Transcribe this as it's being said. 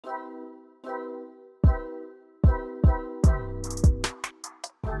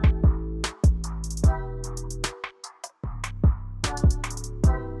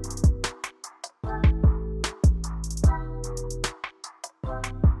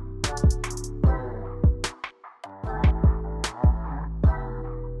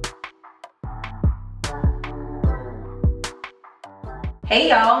Hey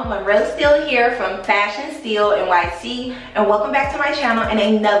y'all, Monroe Steele here from Fashion Steele NYC, and welcome back to my channel and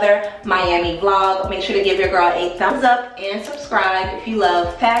another Miami vlog. Make sure to give your girl a thumbs up and subscribe if you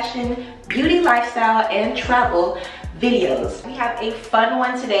love fashion, beauty, lifestyle, and travel videos. We have a fun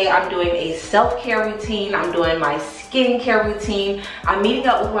one today. I'm doing a self-care routine. I'm doing my skincare routine. I'm meeting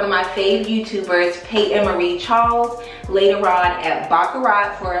up with one of my fave YouTubers, Peyton Marie Charles, later on at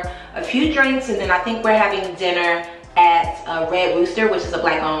Baccarat for a few drinks, and then I think we're having dinner at Red Rooster, which is a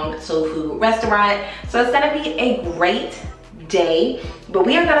black-owned soul food restaurant. So it's gonna be a great day, but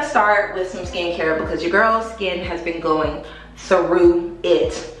we are gonna start with some skincare because your girl's skin has been going through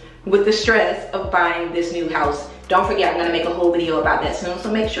it with the stress of buying this new house. Don't forget, I'm gonna make a whole video about that soon,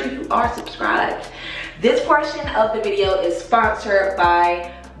 so make sure you are subscribed. This portion of the video is sponsored by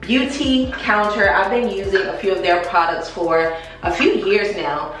Beautycounter. I've been using a few of their products for a few years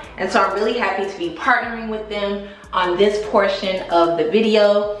now, and so I'm really happy to be partnering with them on this portion of the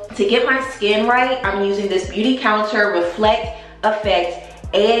video. To get my skin right, I'm using this Beautycounter Reflect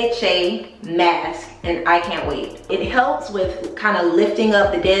Effect AHA mask, and I can't wait. It helps with kind of lifting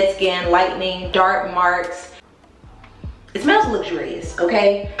up the dead skin, lightening dark marks. It smells luxurious,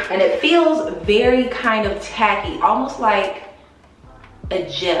 okay? And it feels very kind of tacky, almost like a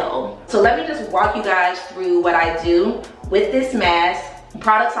gel. So let me just walk you guys through what I do with this mask,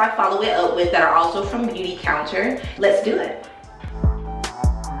 products I follow it up with that are also from Beautycounter. Let's do it.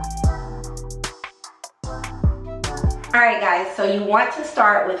 All right guys, so you want to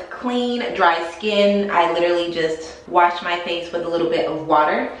start with clean, dry skin. I literally just wash my face with a little bit of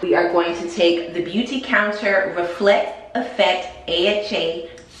water. We are going to take the Beautycounter Reflect Effect AHA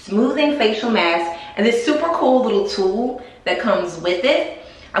Smoothing Facial Mask and this super cool little tool that comes with it.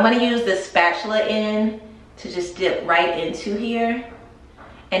 I'm gonna use the spatula end to just dip right into here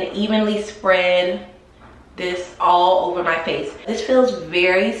and evenly spread this all over my face. This feels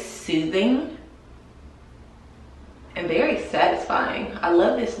very soothing and very satisfying. I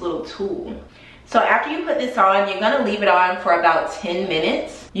love this little tool. So after you put this on, you're gonna leave it on for about 10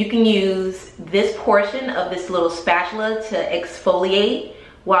 minutes. You can use this portion of this little spatula to exfoliate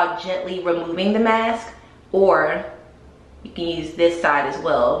while gently removing the mask, or you can use this side as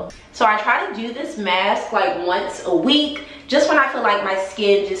well. So I try to do this mask like once a week, just when I feel like my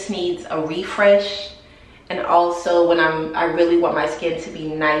skin just needs a refresh, and also when I really want my skin to be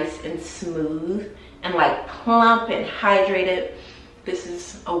nice and smooth and like plump and hydrated. This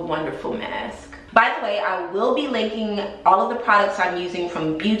is a wonderful mask. By the way, I will be linking all of the products I'm using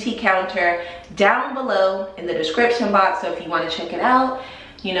from Beautycounter down below in the description box, so if you want to check it out,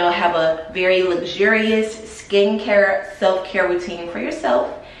 you know, have a very luxurious skincare self-care routine for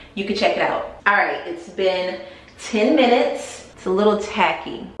yourself, you can check it out. All right, it's been 10 minutes. It's a little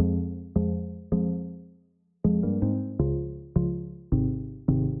tacky.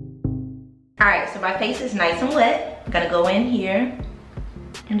 All right, so my face is nice and wet. I'm gonna go in here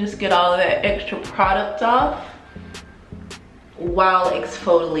and just get all of that extra product off while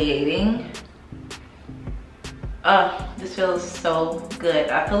exfoliating. This feels so good.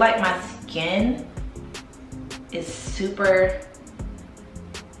 I feel like my skin is super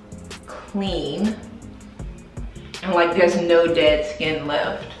clean and like there's no dead skin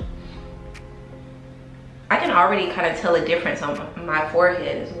left. I can already kind of tell a difference on my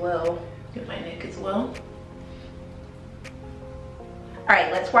forehead as well, and my neck as well. All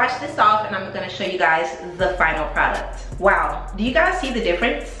right, let's wash this off and I'm gonna show you guys the final product. Wow, do you guys see the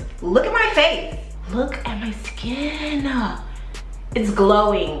difference? Look at my face. Look at my skin. It's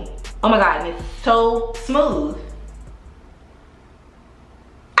glowing. Oh my God, and it's so smooth.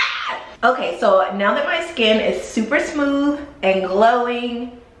 Ah! Okay, so now that my skin is super smooth and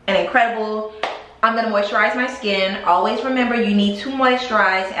glowing and incredible, I'm gonna moisturize my skin. Always remember, you need to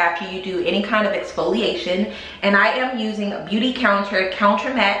moisturize after you do any kind of exfoliation. And I am using a Beautycounter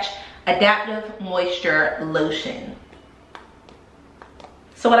Counter Match Adaptive Moisture Lotion.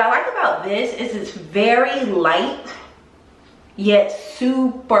 So what I like about this is it's very light, yet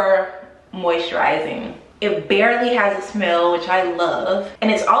super moisturizing. It barely has a smell, which I love.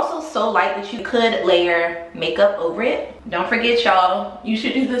 And it's also so light that you could layer makeup over it. Don't forget y'all, you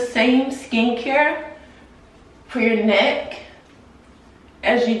should do the same skincare for your neck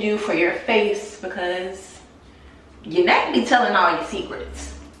as you do for your face, because your neck be telling all your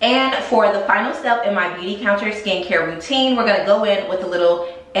secrets. And for the final step in my Beautycounter skincare routine, we're gonna go in with a little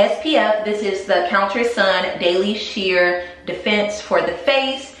SPF. This is the Counter Sun Daily Sheer Defense for the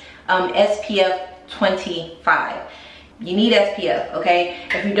face, SPF 25. You need SPF, okay?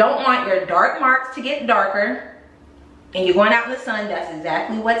 If you don't want your dark marks to get darker, and you're going out in the sun, that's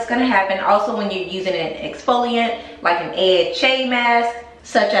exactly what's gonna happen. Also, when you're using an exfoliant, like an AHA mask,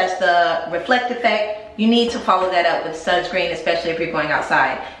 such as the Reflect Effect, you need to follow that up with sunscreen, especially if you're going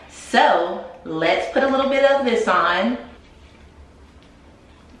outside. So let's put a little bit of this on.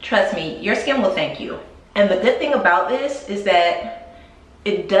 Trust me, your skin will thank you. And the good thing about this is that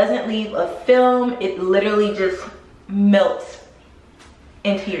it doesn't leave a film. It literally just melts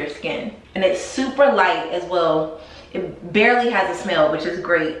into your skin. And it's super light as well. It barely has a smell, which is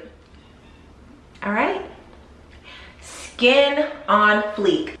great. All right. Skin on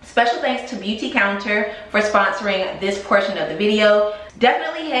fleek. Special thanks to Beautycounter for sponsoring this portion of the video.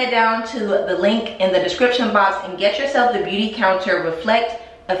 Definitely head down to the link in the description box and get yourself the Beautycounter Reflect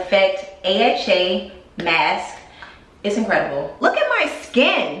Effect AHA mask. It's incredible. Look at my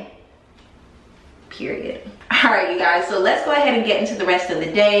skin. Period. All right, you guys, so let's go ahead and get into the rest of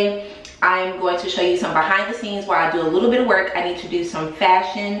the day. I'm going to show you some behind the scenes while I do a little bit of work. I need to do some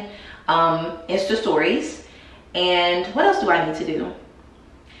fashion Insta stories. And what else do I need to do?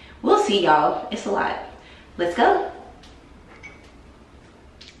 We'll see, y'all. It's a lot. Let's go.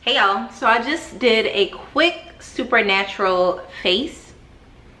 Hey, y'all. So I just did a quick supernatural face.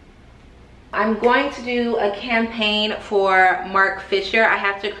 I'm going to do a campaign for Marc Fisher. I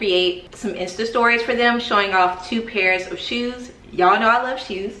have to create some Insta stories for them showing off 2 pairs of shoes. Y'all know I love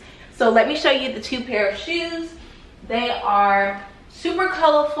shoes. So let me show you the 2 pair of shoes. They are super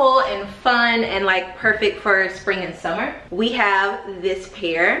colorful and fun and like perfect for spring and summer. We have this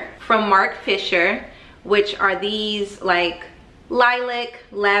pair from Marc Fisher, which are these like lilac,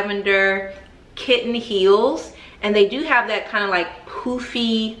 lavender, kitten heels. And they do have that kind of like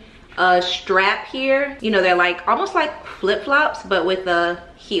poofy strap here. You know, they're like almost like flip-flops but with a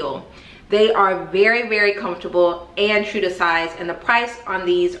heel. They are very, very comfortable and true to size, and the price on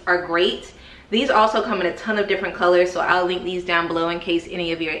these are great. These also come in a ton of different colors, so I'll link these down below in case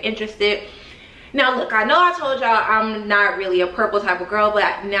any of you are interested. Now look, I know I told y'all I'm not really a purple type of girl,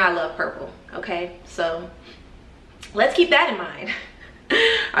 but now I love purple, okay? So let's keep that in mind.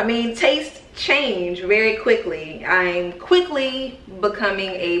 I mean, tastes change very quickly. I'm quickly becoming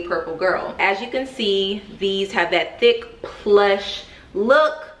a purple girl. As you can see, these have that thick plush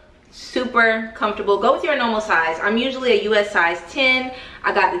look. Super comfortable. Go with your normal size. I'm usually a US size 10.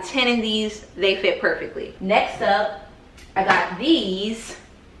 I got the 10 in these. They fit perfectly. Next up, I got these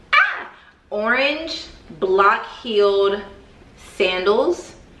orange block-heeled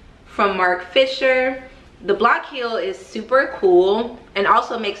sandals from Marc Fisher. The block heel is super cool and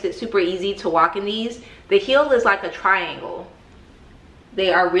also makes it super easy to walk in these. The heel is like a triangle.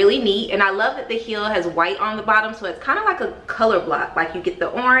 They are really neat, and I love that the heel has white on the bottom, so it's kind of like a color block. Like you get the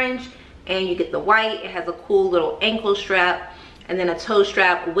orange and you get the white. It has a cool little ankle strap and then a toe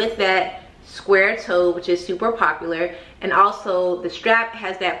strap with that square toe, which is super popular. And also the strap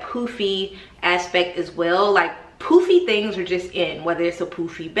has that poofy aspect as well. Like poofy things are just in, whether it's a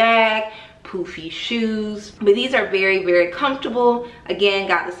poofy bag, poofy shoes. But these are very, very comfortable. Again,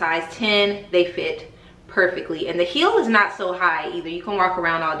 got the size 10. They fit perfectly, and the heel is not so high either. You can walk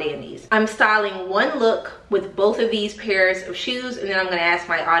around all day in these. I'm styling one look with both of these pairs of shoes, and then I'm gonna ask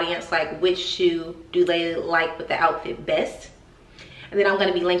my audience like which shoe do they like with the outfit best, and then I'm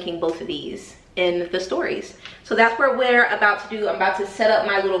gonna be linking both of these in the stories. So that's what we're about to do. I'm about to set up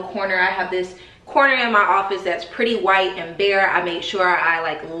my little corner. I have this corner in my office that's pretty white and bare. I made sure I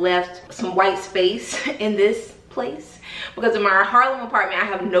like left some white space in this place because in my Harlem apartment I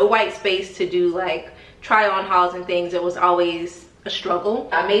have no white space to do like try on hauls and things. It was always a struggle.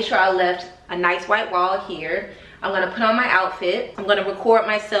 I made sure I left a nice white wall here. I'm gonna put on my outfit. I'm gonna record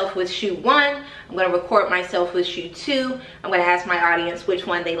myself with shoe 1. I'm gonna record myself with shoe 2. I'm gonna ask my audience which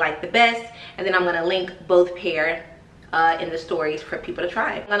one they like the best, and then I'm gonna link both pair in the stories for people to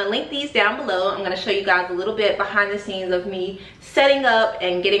try. I'm gonna link these down below. I'm gonna show you guys a little bit behind the scenes of me setting up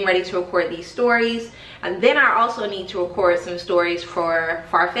and getting ready to record these stories. And then I also need to record some stories for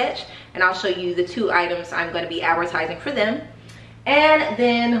Farfetch, and I'll show you the 2 items I'm going to be advertising for them. And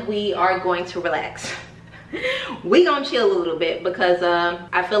then we are going to relax. We gonna chill a little bit because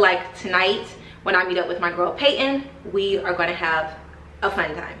I feel like tonight when I meet up with my girl Peyton, we are gonna have a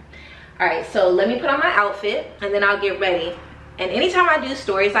fun time. All right, so let me put on my outfit and then I'll get ready. And anytime I do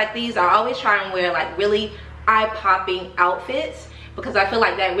stories like these, I always try and wear like really eye-popping outfits because I feel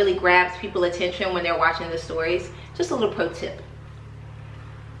like that really grabs people's attention when they're watching the stories. Just a little pro tip.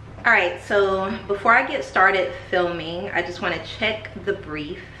 All right, so before I get started filming, I just want to check the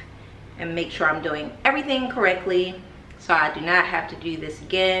brief and make sure I'm doing everything correctly so I do not have to do this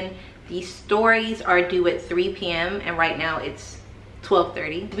again. These stories are due at 3 p.m. and right now it's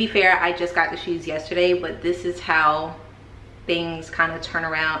 12:30. To be fair, I just got the shoes yesterday, but this is how things kind of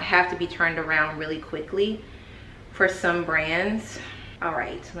have to be turned around really quickly for some brands. All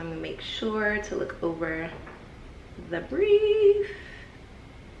right, let me make sure to look over the brief.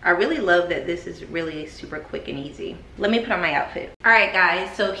 I really love that this is really super quick and easy. Let me put on my outfit. All right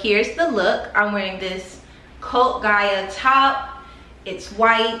guys, so here's the look. I'm wearing this Cult Gaia top. It's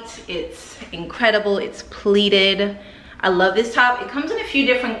white, it's incredible, it's pleated. I love this top. It comes in a few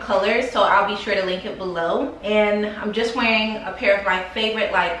different colors, so I'll be sure to link it below. And I'm just wearing a pair of my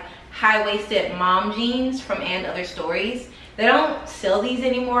favorite like high-waisted mom jeans from And Other Stories. They don't sell these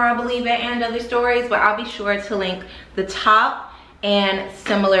anymore, I believe, at And Other Stories, but I'll be sure to link the top and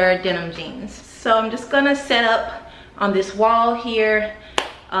similar denim jeans. So I'm just gonna set up on this wall here,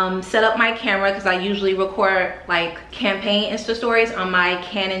 set up my camera because I usually record like campaign Insta stories on my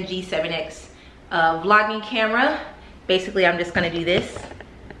Canon G7X vlogging camera. Basically, I'm just gonna do this.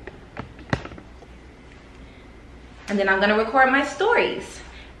 And then I'm gonna record my stories.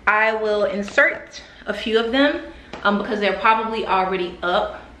 I will insert a few of them because they're probably already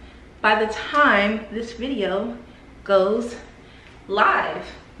up by the time this video goes live.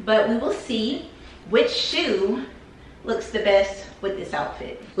 But we will see which shoe looks the best with this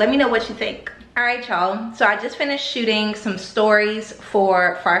outfit. Let me know what you think. All right, y'all. So I just finished shooting some stories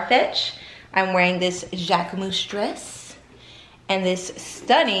for Farfetch. I'm wearing this Jacquemus dress and this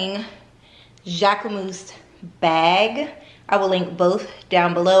stunning Jacquemus bag. I will link both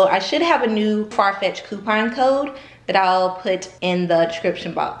down below. I should have a new Farfetch coupon code that I'll put in the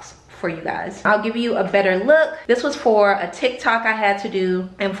description box for you guys. I'll give you a better look. This was for a TikTok I had to do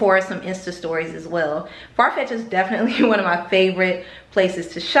and for some Insta stories as well. Farfetch is definitely one of my favorite places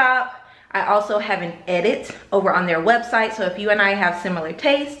to shop. I also have an edit over on their website, so if you and I have similar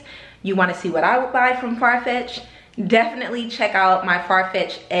tastes, you want to see what I would buy from Farfetch, definitely check out my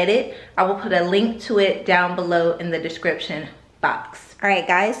Farfetch edit. I will put a link to it down below in the description box. All right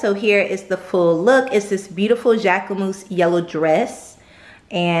guys, so here is the full look. It's this beautiful Jacquemus yellow dress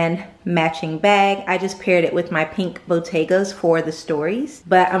and matching bag. I just paired it with my pink Bottegas for the stories.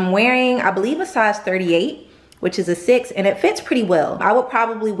 But I'm wearing, I believe, a size 38, which is a 6, and it fits pretty well. I would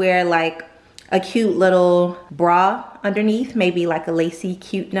probably wear like a cute little bra underneath, maybe like a lacy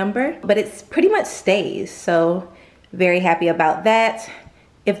cute number, but it's pretty much stays, so very happy about that.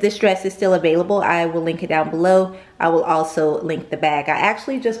 If this dress is still available, I will link it down below. I will also link the bag. I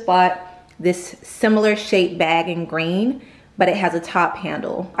actually just bought this similar shaped bag in green, but it has a top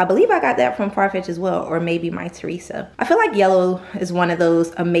handle. I believe I got that from Farfetch as well, or maybe my Teresa. I feel like yellow is one of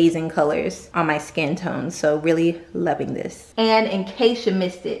those amazing colors on my skin tone, so really loving this. And in case you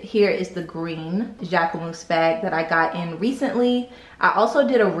missed it, here is the green Jacquemus bag that I got in recently. I also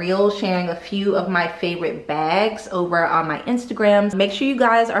did a reel sharing a few of my favorite bags over on my Instagram. Make sure you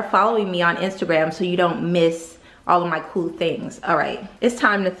guys are following me on Instagram so you don't miss all of my cool things. All right, it's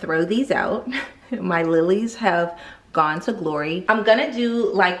time to throw these out. My lilies have gone to glory. I'm gonna do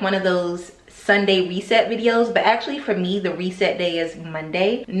like one of those Sunday reset videos, but actually for me the reset day is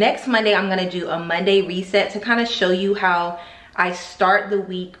Monday. Next Monday I'm gonna do a Monday reset to kind of show you how I start the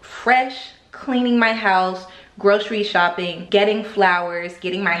week fresh, cleaning my house, grocery shopping, getting flowers,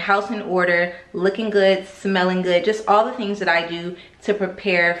 getting my house in order, looking good, smelling good, just all the things that I do to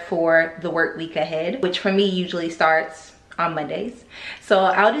prepare for the work week ahead, which for me usually starts on Mondays. So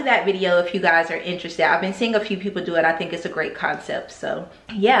I'll do that video if you guys are interested. I've been seeing a few people do it. I think it's a great concept. So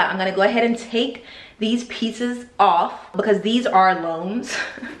yeah, I'm gonna go ahead and take these pieces off because these are loans.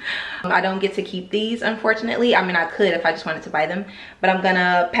 I don't get to keep these, unfortunately. I mean, I could if I just wanted to buy them, but I'm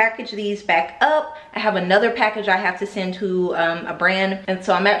gonna package these back up. I have another package I have to send to a brand, and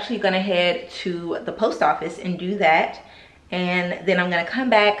so I'm actually gonna head to the post office and do that, and then I'm gonna come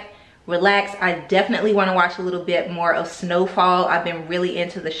back, relax. I definitely want to watch a little bit more of Snowfall. I've been really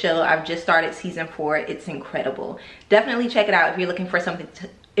into the show. I've just started season 4. It's incredible. Definitely check it out if you're looking for something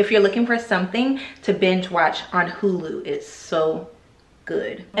to binge watch on Hulu. It's so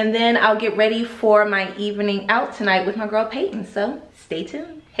good. And then I'll get ready for my evening out tonight with my girl Peyton, so stay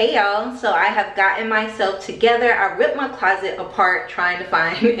tuned. Hey y'all, so I have gotten myself together. I ripped my closet apart trying to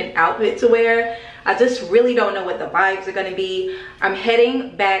find an outfit to wear. I just really don't know what the vibes are gonna be. I'm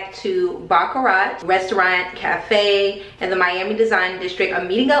heading back to Baccarat Restaurant, Cafe in the Miami Design District. I'm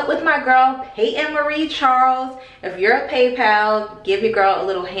meeting up with my girl, Peyton Marie Charles. If you're a PayPal, give your girl a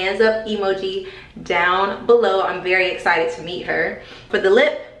little hands up emoji down below. I'm very excited to meet her. For the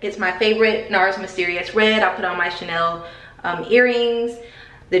lip, it's my favorite NARS Mysterious Red. I put on my Chanel earrings.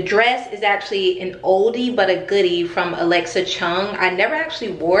 The dress is actually an oldie but a goodie from Alexa Chung. I never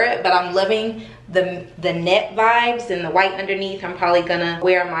actually wore it, but I'm loving the net vibes and the white underneath. I'm probably gonna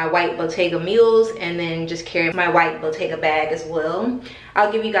wear my white Bottega Mules and then just carry my white Bottega bag as well.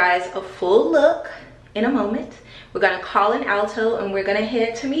 I'll give you guys a full look in a moment. We're gonna call an alto and we're gonna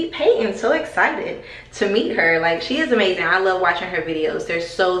head to meet Peyton. So excited to meet her. Like, she is amazing. I love watching her videos. They're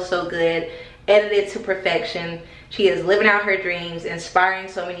so good, edited to perfection. She is living out her dreams, inspiring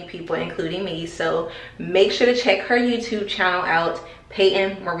so many people, including me. So make sure to check her YouTube channel out,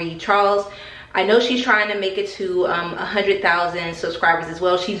 Peyton Marie Charles. I know she's trying to make it to 100,000 subscribers as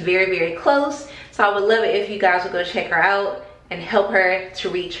well. She's very close. So I would love it if you guys would go check her out and help her to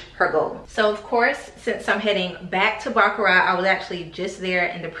reach her goal. So of course, since I'm heading back to Baccarat, I was actually just there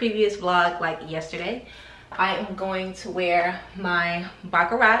in the previous vlog, like yesterday. I am going to wear my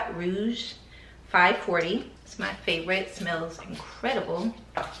Baccarat Rouge 540. It's my favorite, it smells incredible.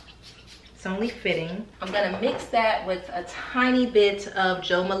 It's only fitting. I'm gonna mix that with a tiny bit of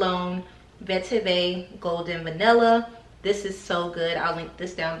Jo Malone Vetiver Golden Vanilla. This is so good. I'll link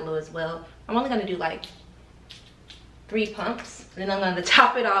this down below as well. I'm only gonna do like 3 pumps. And then I'm gonna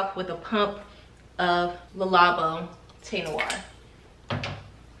top it off with a pump of Le Labo Thé Noir. I'm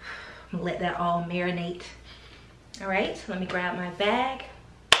gonna let that all marinate. All right, so let me grab my bag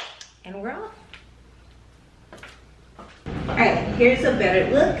and we're off. All right, here's a better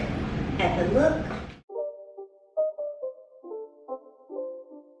look at the look.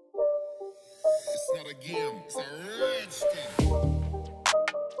 It's not a game, it's a rich thing.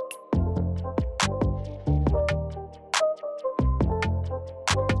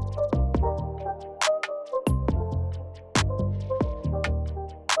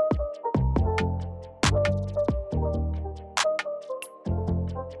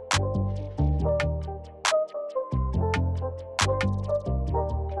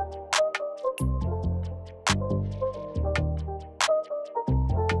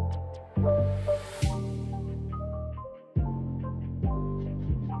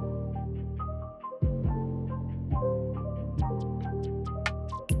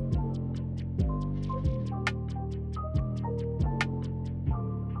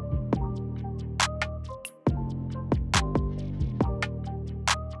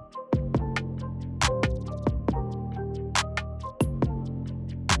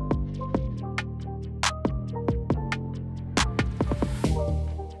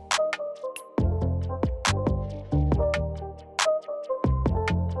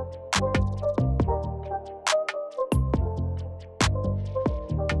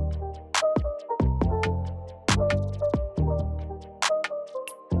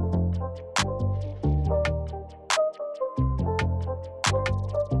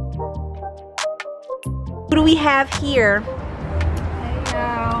 Who do we have here? Hey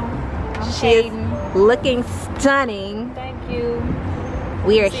y'all, I'm She's Peyton. looking stunning. Thank you.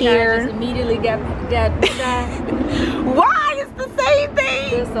 We are See, I here. just immediately got Why? It's the same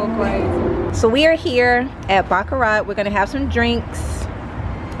thing. It's so crazy. So we are here at Baccarat. We're gonna have some drinks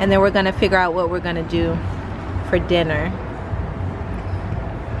and then we're gonna figure out what we're gonna do for dinner.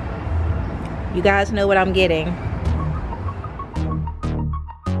 You guys know what I'm getting.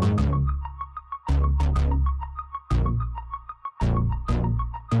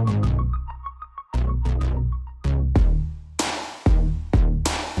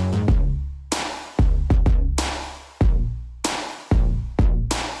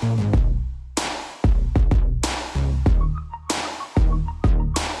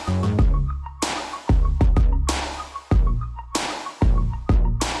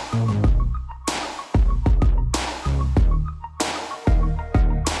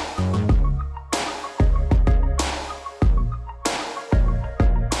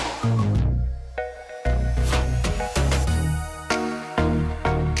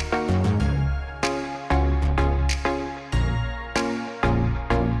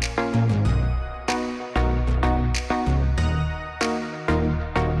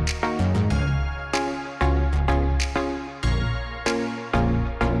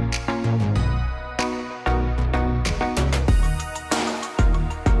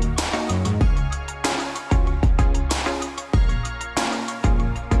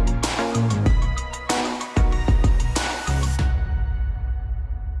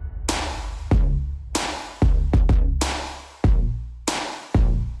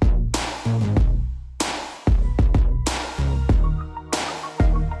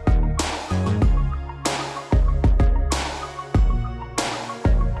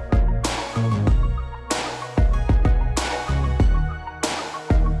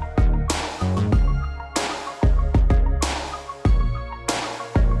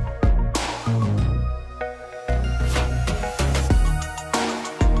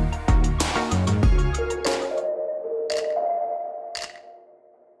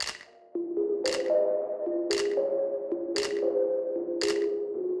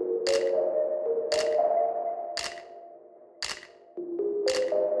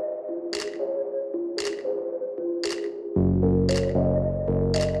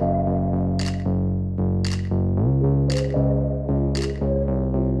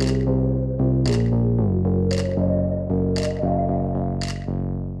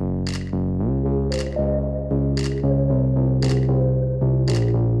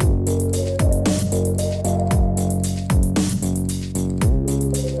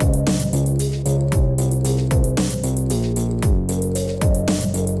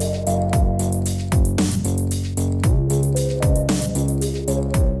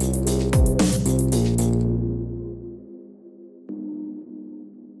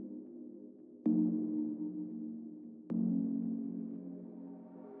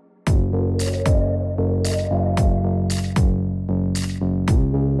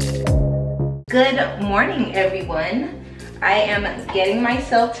 Good morning, everyone. I am getting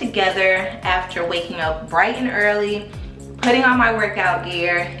myself together after waking up bright and early, putting on my workout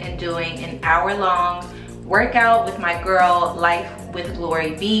gear, and doing an hour-long workout with my girl, Life with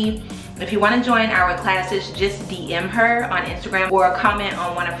Glory B. If you want to join our classes, just DM her on Instagram or comment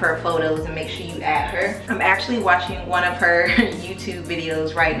on one of her photos and make sure you add her. I'm actually watching one of her YouTube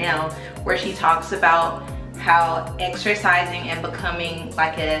videos right now where she talks about how exercising and becoming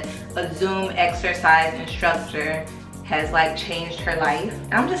like a Zoom exercise instructor has like changed her life.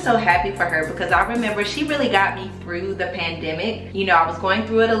 And I'm just so happy for her because I remember she really got me through the pandemic. You know, I was going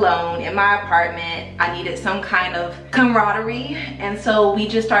through it alone in my apartment. I needed some kind of camaraderie. And so we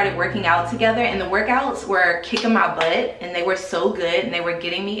just started working out together, and the workouts were kicking my butt and they were so good and they were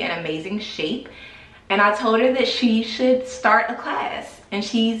getting me in amazing shape. And I told her that she should start a class, and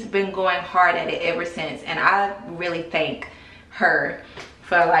she's been going hard at it ever since. And I really thank her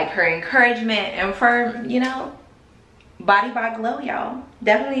for like her encouragement and for, you know, Body by Glow, y'all.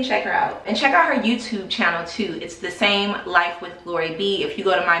 Definitely check her out. And check out her YouTube channel too. It's the same, Life with Glory B. If you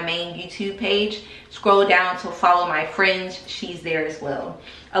go to my main YouTube page, scroll down to follow my friends, she's there as well,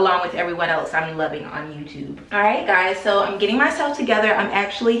 along with everyone else I'm loving on YouTube. All right, guys, so I'm getting myself together. I'm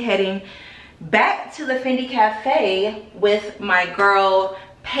actually heading back to the Fendi Cafe with my girl,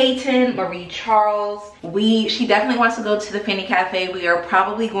 Peyton Marie Charles. She definitely wants to go to the Fendi Cafe. We are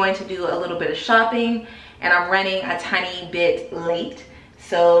probably going to do a little bit of shopping, and I'm running a tiny bit late.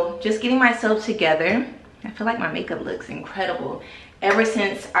 So just getting myself together. I feel like my makeup looks incredible. Ever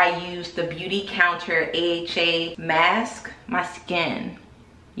since I used the Beautycounter AHA mask, my skin,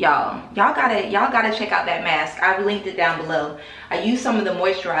 y'all gotta check out that mask. I've linked it down below. I used some of the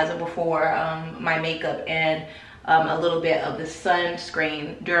moisturizer before my makeup and a little bit of the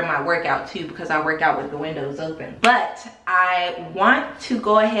sunscreen during my workout too, because I work out with the windows open. But I want to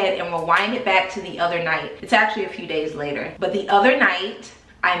go ahead and rewind it back to the other night. It's actually a few days later, but the other night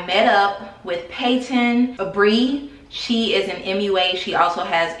I met up with Peyton, Bree. She is an MUA. She also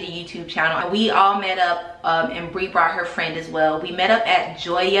has a YouTube channel. And we all met up, and Bree brought her friend as well. We met up at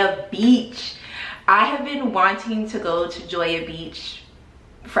Joia Beach. I have been wanting to go to Joia Beach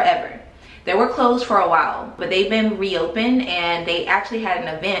forever. They were closed for a while, but they've been reopened, and they actually had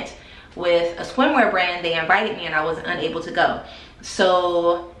an event with a swimwear brand. They invited me and I was unable to go.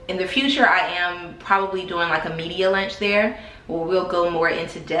 So in the future, I am probably doing like a media lunch there where we'll go more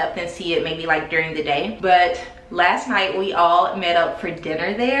into depth and see it maybe like during the day. But last night we all met up for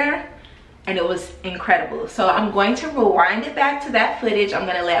dinner there, and it was incredible. So I'm going to rewind it back to that footage. I'm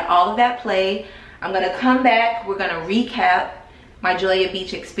gonna let all of that play. I'm gonna come back, we're gonna recap my Joia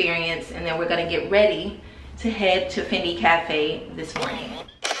Beach experience, and then we're gonna get ready to head to Fendi Cafe this morning.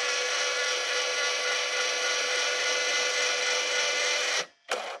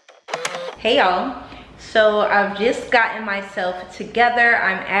 Hey y'all, so I've just gotten myself together.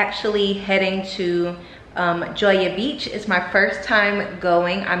 I'm actually heading to Joia Beach. It's my first time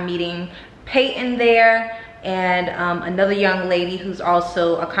going. I'm meeting Peyton there, and another young lady who's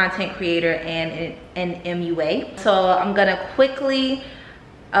also a content creator and an MUA. So I'm gonna quickly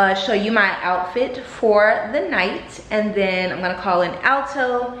show you my outfit for the night, and then I'm gonna call an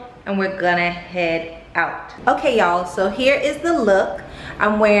alto and we're gonna head out. Okay y'all, so here is the look.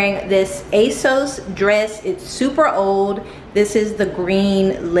 I'm wearing this ASOS dress. It's super old. This is the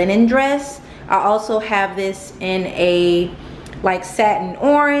green linen dress. I also have this in a like satin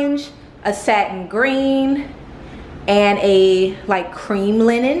orange, a satin green, and a like cream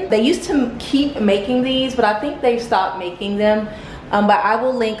linen. They used to keep making these, but I think they've stopped making them. But I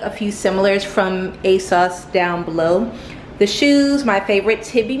will link a few similars from ASOS down below. The shoes, my favorite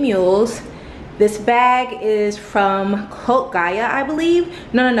Tibi Mules. This bag is from Joia, I believe.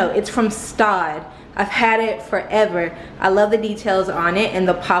 No, it's from Skort. I've had it forever. I love the details on it and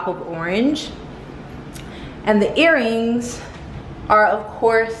the pop of orange. And the earrings are, of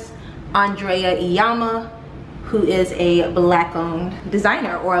course, Andrea Iyama, who is a black-owned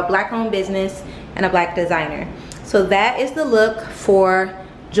designer, or a black-owned business and a black designer. So that is the look for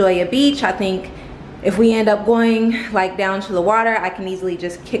Joia Beach. I think if we end up going like down to the water, I can easily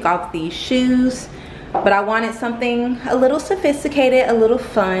just kick off these shoes. But I wanted something a little sophisticated, a little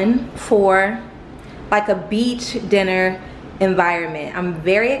fun for like a beach dinner environment. I'm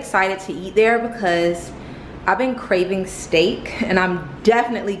very excited to eat there because I've been craving steak, and I'm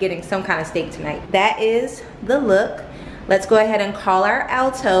definitely getting some kind of steak tonight. That is the look. Let's go ahead and call our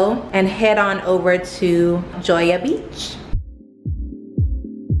alto and head on over to Joia Beach.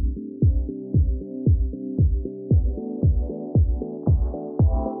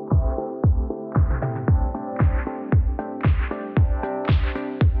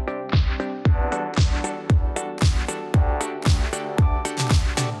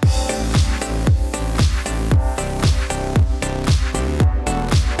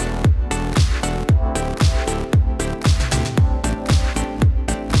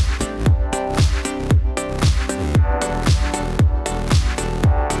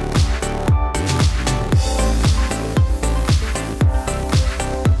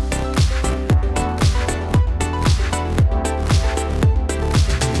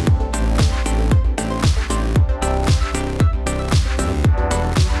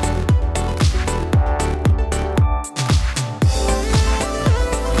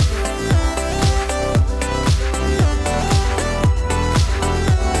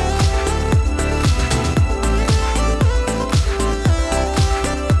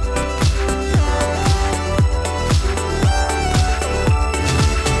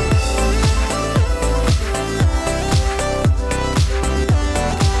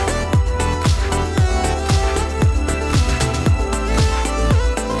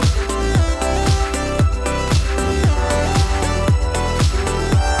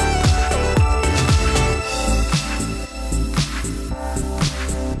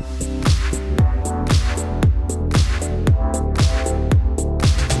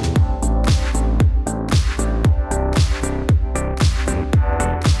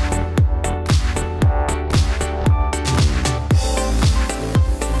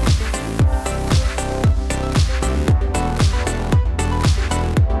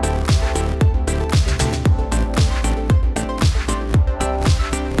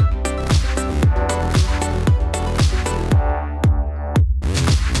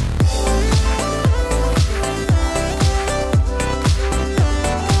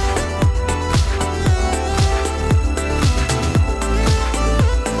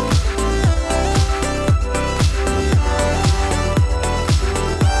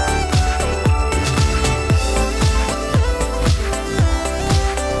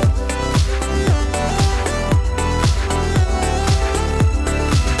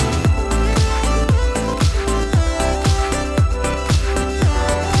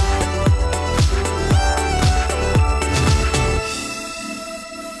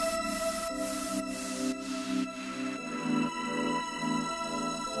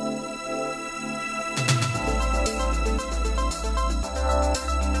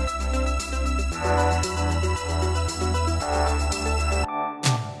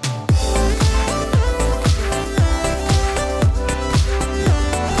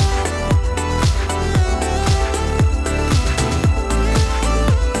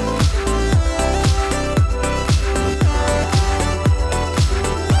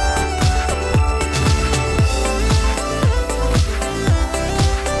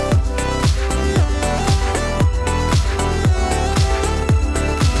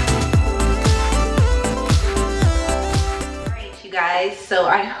 So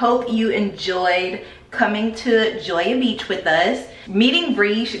I hope you enjoyed coming to Joia Beach with us. Meeting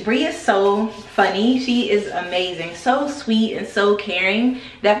Bree. Bree is so funny. She is amazing. So sweet and so caring.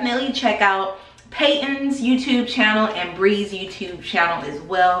 Definitely check out Peyton's YouTube channel and Bree's YouTube channel as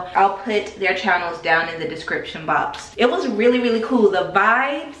well. I'll put their channels down in the description box. It was really, really cool. The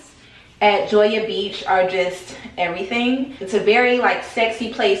vibes at Joia Beach are just everything. It's a very like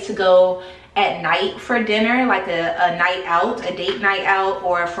sexy place to go at night for dinner, like a night out, a date night out,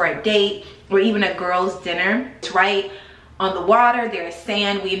 or for a date, or even a girl's dinner. It's right on the water. There's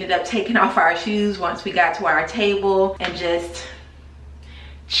sand. We ended up taking off our shoes once we got to our table and just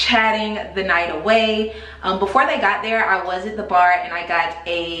chatting the night away. Before they got there, I was at the bar and I got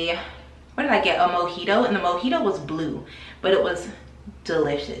a, what did I get? A mojito, and the mojito was blue, but it was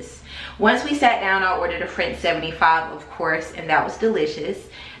delicious. Once we sat down, I ordered a French 75, of course, and that was delicious.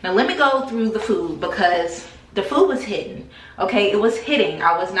 Now let me go through the food because the food was hitting. Okay, it was hitting.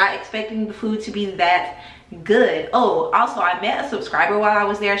 I was not expecting the food to be that good. Oh, also I met a subscriber while I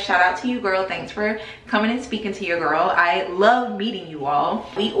was there. Shout out to you, girl. Thanks for coming and speaking to your girl. I love meeting you all.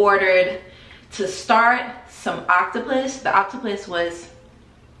 We ordered, to start, some octopus. The octopus was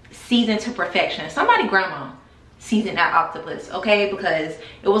seasoned to perfection. Somebody grandma seasoned that octopus, okay, because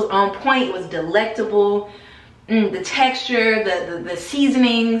it was on point. It was delectable. The texture, the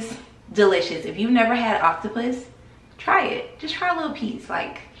seasonings, delicious. If you've never had octopus, try it. Just try a little piece.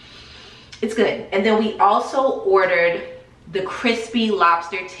 Like, it's good. And then we also ordered the crispy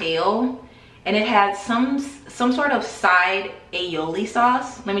lobster tail, and it had some sort of side aioli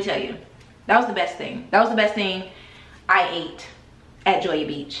sauce. Let me tell you, that was the best thing. That was the best thing I ate at Joia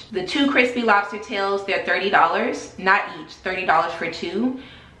Beach. The 2 crispy lobster tails, they're $30, not each, $30 for 2.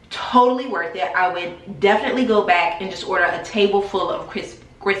 Totally worth it. I would definitely go back and just order a table full of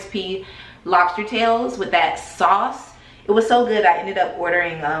crispy lobster tails with that sauce. It was so good I ended up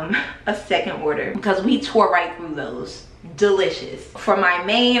ordering a second order because we tore right through those. Delicious. For my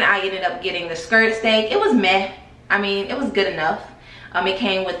main, I ended up getting the skirt steak. It was meh. I mean, it was good enough. It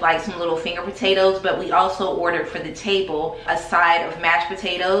came with like some little finger potatoes, but we also ordered for the table a side of mashed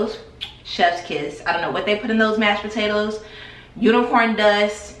potatoes. Chef's kiss. I don't know what they put in those mashed potatoes. Unicorn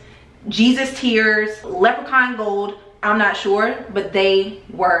dust, Jesus tears, leprechaun gold. I'm not sure, but they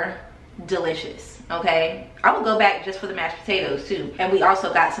were delicious. Okay, I would go back just for the mashed potatoes too. And we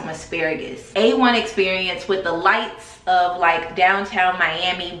also got some asparagus. A1 experience with the lights of like downtown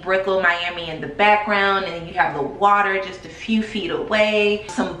Miami, Brickell, Miami in the background, and then you have the water just a few feet away.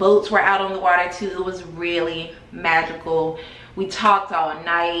 Some boats were out on the water too. It was really magical. We talked all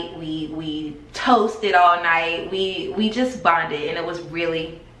night, we toasted all night, we just bonded, and it was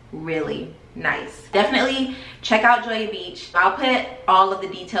really, really nice. Definitely check out Joia Beach. I'll put all of the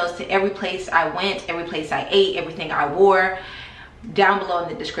details to every place I went, every place I ate, everything I wore down below in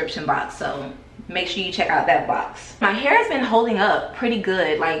the description box, so make sure you check out that box. My hair has been holding up pretty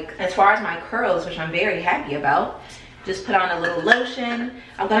good, like as far as my curls, which I'm very happy about. Just put on a little lotion.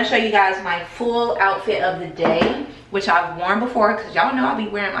 I'm gonna show you guys my full outfit of the day, which I've worn before because y'all know I'll be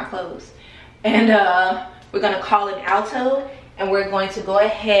wearing my clothes. And we're gonna call an alto, and we're going to go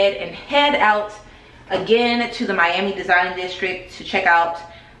ahead and head out again to the Miami Design District to check out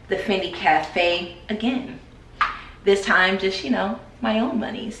the Fendi Cafe again. This time just, you know, my own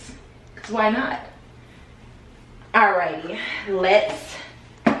monies, because why not? Alrighty, let's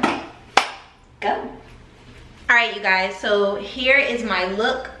go. All right, you guys, so here is my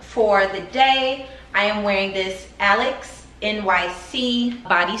look for the day. I am wearing this Alex NYC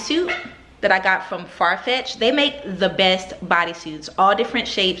bodysuit that I got from Farfetch. They make the best bodysuits, all different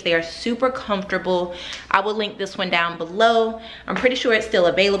shapes. They are super comfortable. I will link this one down below. I'm pretty sure it's still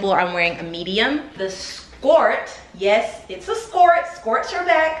available. I'm wearing a medium. The Skort, yes, it's a Skort. Skorts are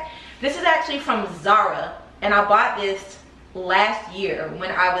back. This is actually from Zara, and I bought this last year when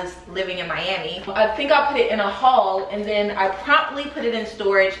I was living in Miami. I think I put it in a haul, and then I promptly put it in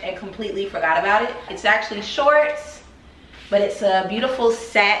storage and completely forgot about it. It's actually shorts, but it's a beautiful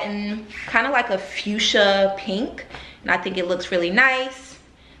satin, kind of like a fuchsia pink, and I think it looks really nice.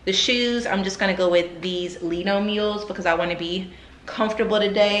 The shoes, I'm just gonna go with these Lido Mules because I want to be comfortable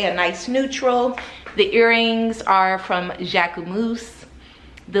today, a nice neutral. The earrings are from Jacquemus.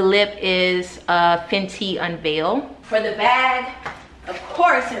 The lip is Fenty Unveil. For the bag, of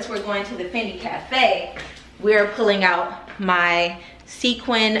course, since we're going to the Fendi Cafe, we're pulling out my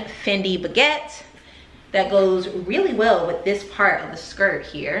sequin Fendi baguette that goes really well with this part of the skirt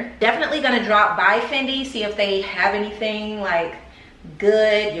here. Definitely gonna drop by Fendi, see if they have anything like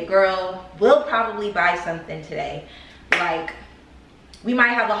good. Your girl will probably buy something today. Like, we might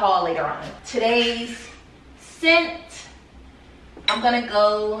have a haul later on. Today's scent, I'm gonna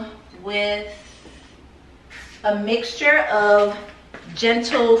go with a mixture of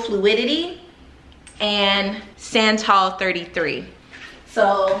Gentle Fluidity and Santal 33.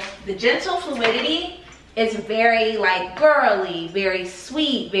 So the Gentle Fluidity is very like girly, very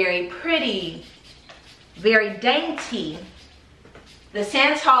sweet, very pretty, very dainty. The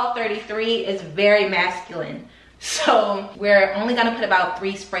Santal 33 is very masculine. So we're only gonna put about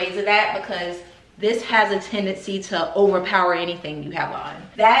 3 sprays of that because this has a tendency to overpower anything you have on.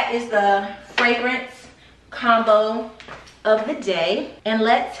 That is the fragrance combo of the day, and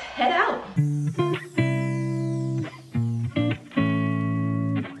let's head out.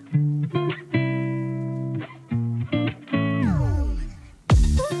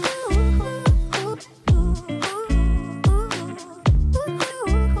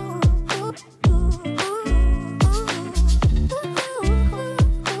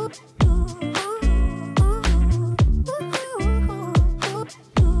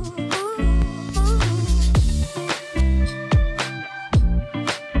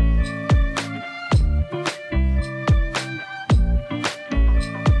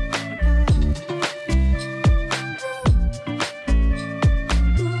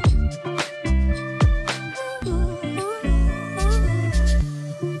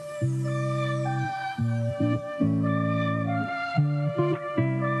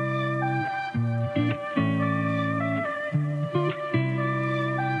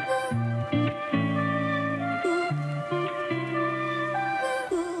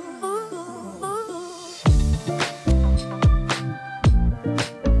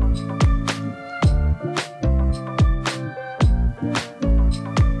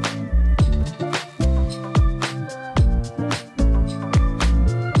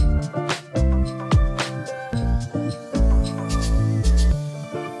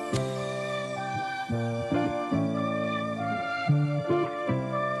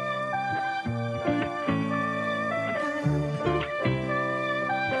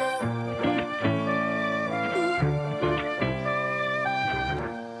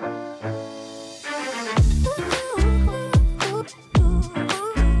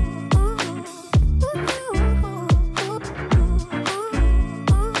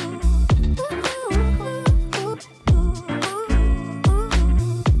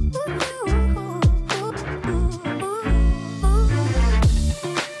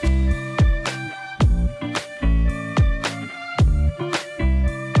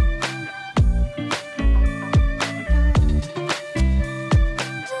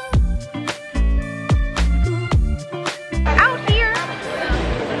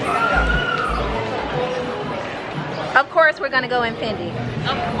 Of course we're gonna go in Fendi.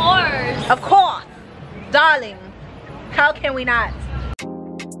 Of course. Of course. Darling, how can we not?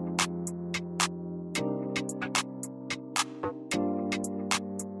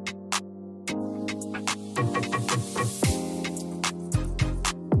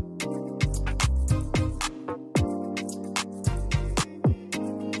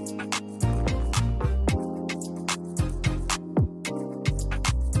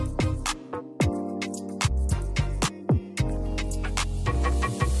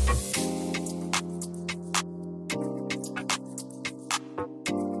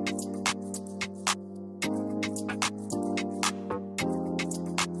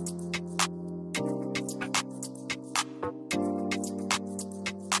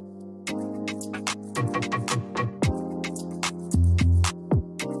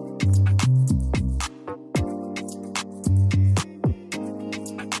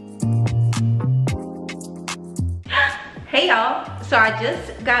 Hey y'all, so I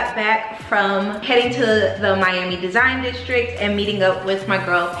just got back from heading to the Miami Design District and meeting up with my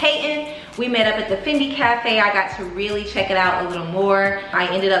girl Peyton. We met up at the Fendi Cafe. I got to really check it out a little more. I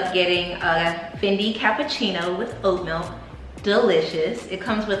ended up getting a Fendi cappuccino with oat milk. Delicious. It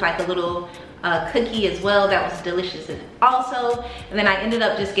comes with like a little cookie as well that was delicious also. And then I ended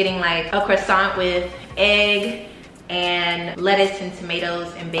up just getting like a croissant with egg and lettuce and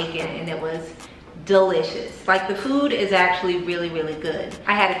tomatoes and bacon, and it was delicious. Like the food is actually really, really good.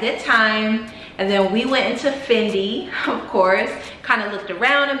 I had a good time, and then we went into Fendi, of course, kind of looked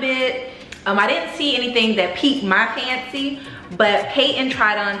around a bit. I didn't see anything that piqued my fancy, but Peyton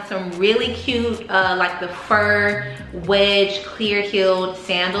tried on some really cute, like the fur wedge clear-heeled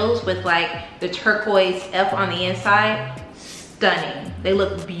sandals with like the turquoise F on the inside. Stunning. They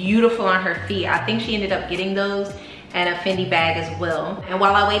look beautiful on her feet. I think she ended up getting those and a Fendi bag as well. And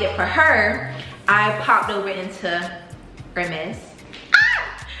while I waited for her, I popped over into Hermes.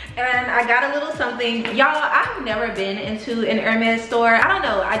 And I got a little something. Y'all, I've never been into an Hermes store. I don't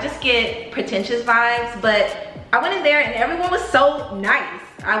know, I just get pretentious vibes, but I went in there and everyone was so nice.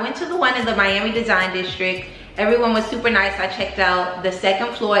 I went to the one in the Miami Design District. Everyone was super nice. I checked out the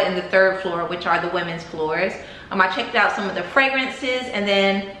second floor and the third floor, which are the women's floors. I checked out some of the fragrances, and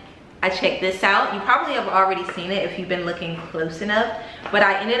then I checked this out. You probably have already seen it if you've been looking close enough, but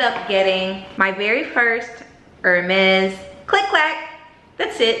I ended up getting my very first Hermes click clack.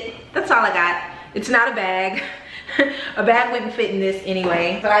 That's it. That's all I got. It's not a bag. A bag wouldn't fit in this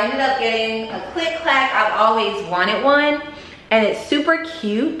anyway, but I ended up getting a click clack. I've always wanted one, and it's super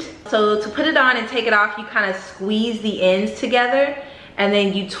cute. So to put it on and take it off, you kind of squeeze the ends together, and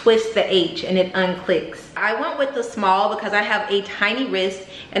then you twist the H and it unclicks. I went with the small because I have a tiny wrist,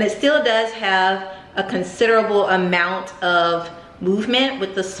 and it still does have a considerable amount of movement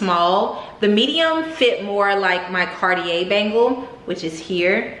with the small. The medium fit more like my Cartier bangle, which is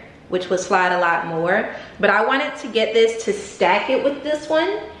here, which would slide a lot more. But I wanted to get this to stack it with this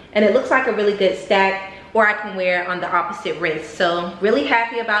one, and it looks like a really good stack, or I can wear it on the opposite wrist. So really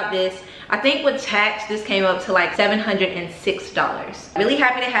happy about this. I think with tax, this came up to like $706. Really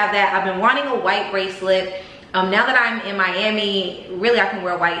happy to have that. I've been wanting a white bracelet. Now that I'm in Miami, really I can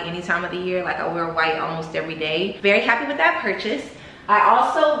wear white any time of the year. Like I wear white almost every day. Very happy with that purchase. I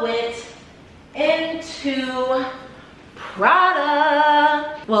also went into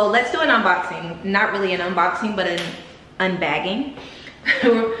Prada. Well, let's do an unboxing. Not really an unboxing, but an unbagging.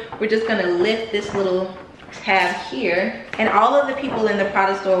 We're just gonna lift this little tab here, and all of the people in the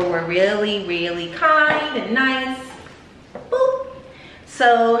Prada store were really kind and nice. Boop.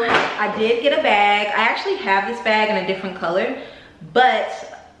 So I did get a bag. I actually have this bag in a different color,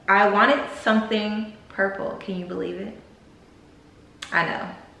 but I wanted something purple. Can you believe it? I know,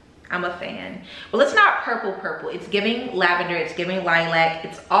 I'm a fan. Well, it's not purple. It's giving lavender, it's giving lilac,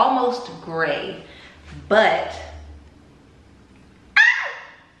 it's almost gray, but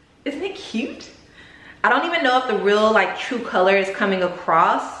isn't it cute? I don't even know if the real like true color is coming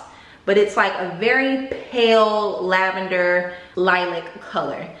across, but it's like a very pale lavender lilac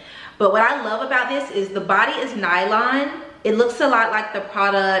color. But what I love about this is the body is nylon. It looks a lot like the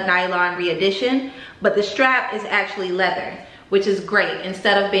Prada nylon re-edition, but the strap is actually leather, which is great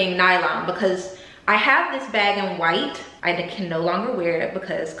instead of being nylon, because I have this bag in white. I can no longer wear it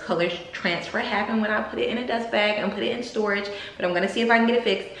because color transfer happened when I put it in a dust bag and put it in storage, but I'm gonna see if I can get it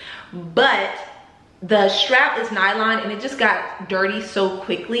fixed. But the strap is nylon, and it just got dirty so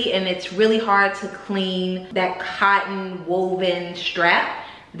quickly, and it's really hard to clean that cotton woven strap.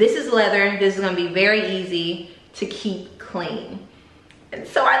 This is leather. This is gonna be very easy to keep clean. And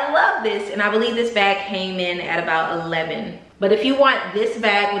so I love this, and I believe this bag came in at about $11. But if you want this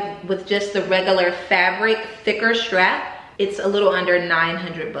bag with just the regular fabric, thicker strap, it's a little under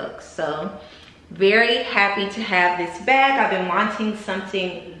 900 bucks. So very happy to have this bag. I've been wanting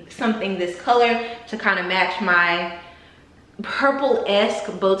something this color to kind of match my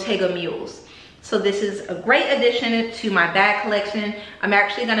purple-esque Bottega Mules. So this is a great addition to my bag collection. I'm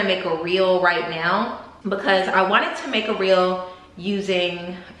actually gonna make a reel right now because I wanted to make a reel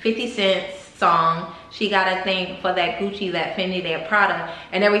using 50 Cent's song, She Got a Thing for That Gucci, That Fendi, That Prada,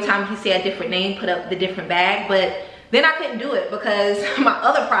 and every time he said a different name, put up the different bag, but then I couldn't do it because my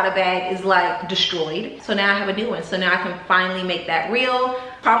other Prada bag is like destroyed. So now I have a new one. So now I can finally make that reel.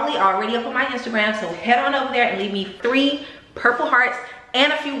 Probably already up on my Instagram, so head on over there and leave me 3 purple hearts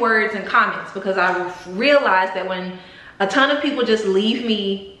and a few words and comments, because I realized that when a ton of people just leave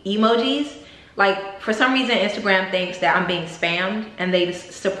me emojis, like for some reason Instagram thinks that I'm being spammed and they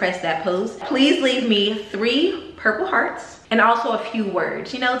just suppress that post. Please leave me 3 purple hearts and also a few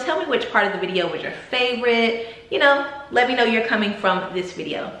words. You know, tell me which part of the video was your favorite. You know, let me know you're coming from this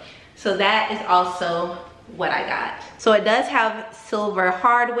video. So that is also what I got. So it does have silver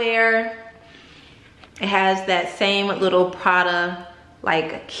hardware. It has that same little Prada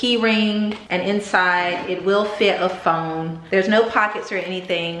like key ring, and inside it will fit a phone. There's no pockets or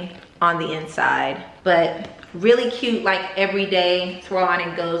anything on the inside, but really cute, like everyday throw on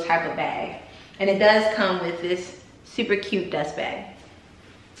and go type of bag. And it does come with this super cute dust bag.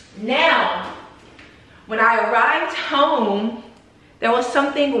 Now, when I arrived home, there was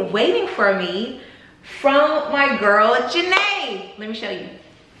something waiting for me from my girl Janae. Let me show you.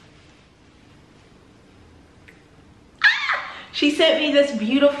 She sent me this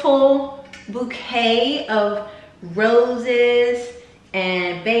beautiful bouquet of roses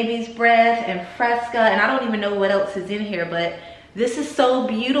and baby's breath and fresca, and I don't even know what else is in here, but this is so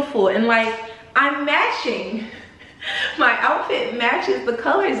beautiful. And like, I'm matching. My outfit matches the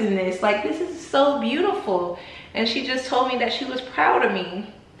colors in this. Like, this is so beautiful. And she just told me that she was proud of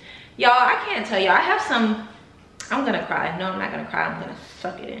me. Y'all, I can't tell y'all, I have some I'm gonna cry. No, I'm not gonna cry. I'm gonna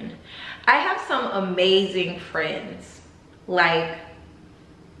suck it in. I have some amazing friends. Like,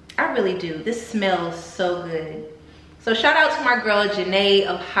 I really do. This smells so good. So shout out to my girl Janae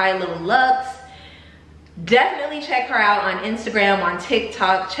of High Little Lux. Definitely check her out on Instagram, on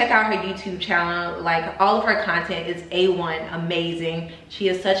TikTok. Check out her YouTube channel. Like, all of her content is A1, amazing. She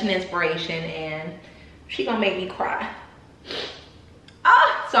is such an inspiration and she gonna make me cry.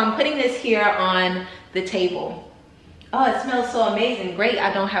 So I'm putting this here on the table. Oh, it smells so amazing. Great,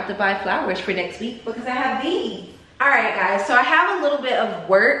 I don't have to buy flowers for next week because I have these. All right, guys, so I have a little bit of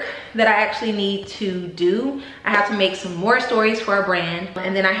work that I actually need to do. I have to make some more stories for a brand,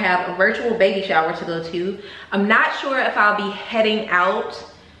 and then I have a virtual baby shower to go to. I'm not sure if I'll be heading out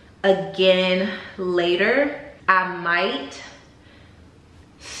again later. I might.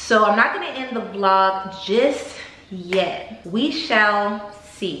 So I'm not gonna end the vlog just yet. We shall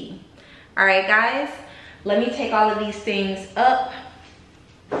see. All right, guys, let me take all of these things up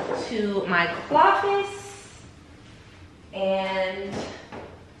to my closet. And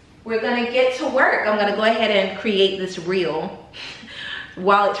we're gonna get to work. I'm gonna go ahead and create this reel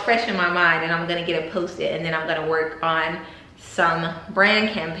while it's fresh in my mind, and I'm gonna get it posted, and then I'm gonna work on some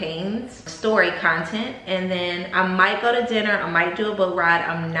brand campaigns, story content, and then I might go to dinner, I might do a boat ride,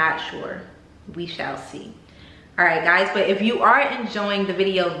 I'm not sure. We shall see. All right, guys, but if you are enjoying the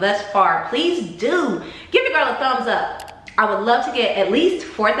video thus far, please do give your girl a thumbs up. I would love to get at least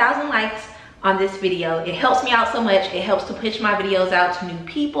 4,000 likes on this video. It helps me out so much. It helps to push my videos out to new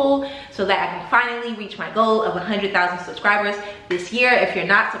people so that I can finally reach my goal of 100,000 subscribers this year. If you're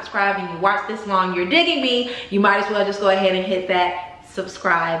not subscribed and you watch this long, you're digging me, you might as well just go ahead and hit that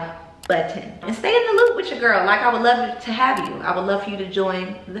subscribe button and stay in the loop with your girl. Like, I would love to have you. I would love for you to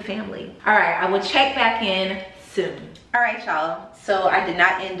join the family. All right, I will check back in soon. All right, y'all, so I did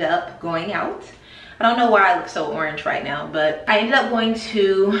not end up going out. I don't know why I look so orange right now, but I ended up going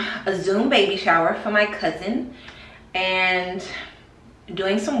to a Zoom baby shower for my cousin and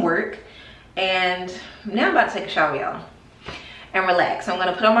doing some work. And now I'm about to take a shower, y'all, and relax. So I'm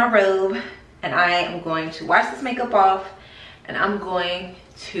gonna put on my robe and I am going to wash this makeup off and I'm going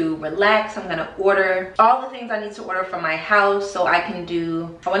to relax. I'm gonna order all the things I need to order from my house so I wanna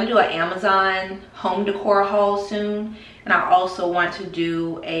do an Amazon home decor haul soon. And I also want to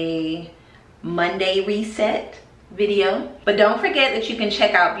do a Monday reset video. But don't forget that you can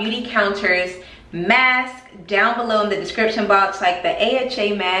check out Beautycounter's mask down below in the description box, like the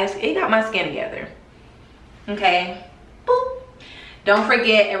AHA mask. It got my skin together. Okay, boop. Don't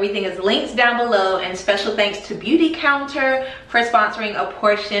forget, everything is linked down below, and special thanks to Beautycounter for sponsoring a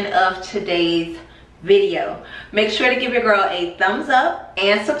portion of today's video. Make sure to give your girl a thumbs up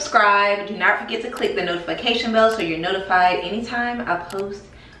and subscribe. Do not forget to click the notification bell so you're notified anytime I post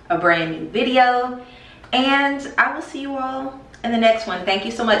a brand new video. And I will see you all in the next one. Thank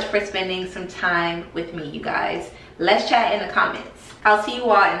you so much for spending some time with me, you guys. Let's chat in the comments. I'll see you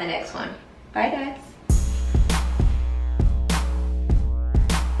all in the next one. Bye, guys.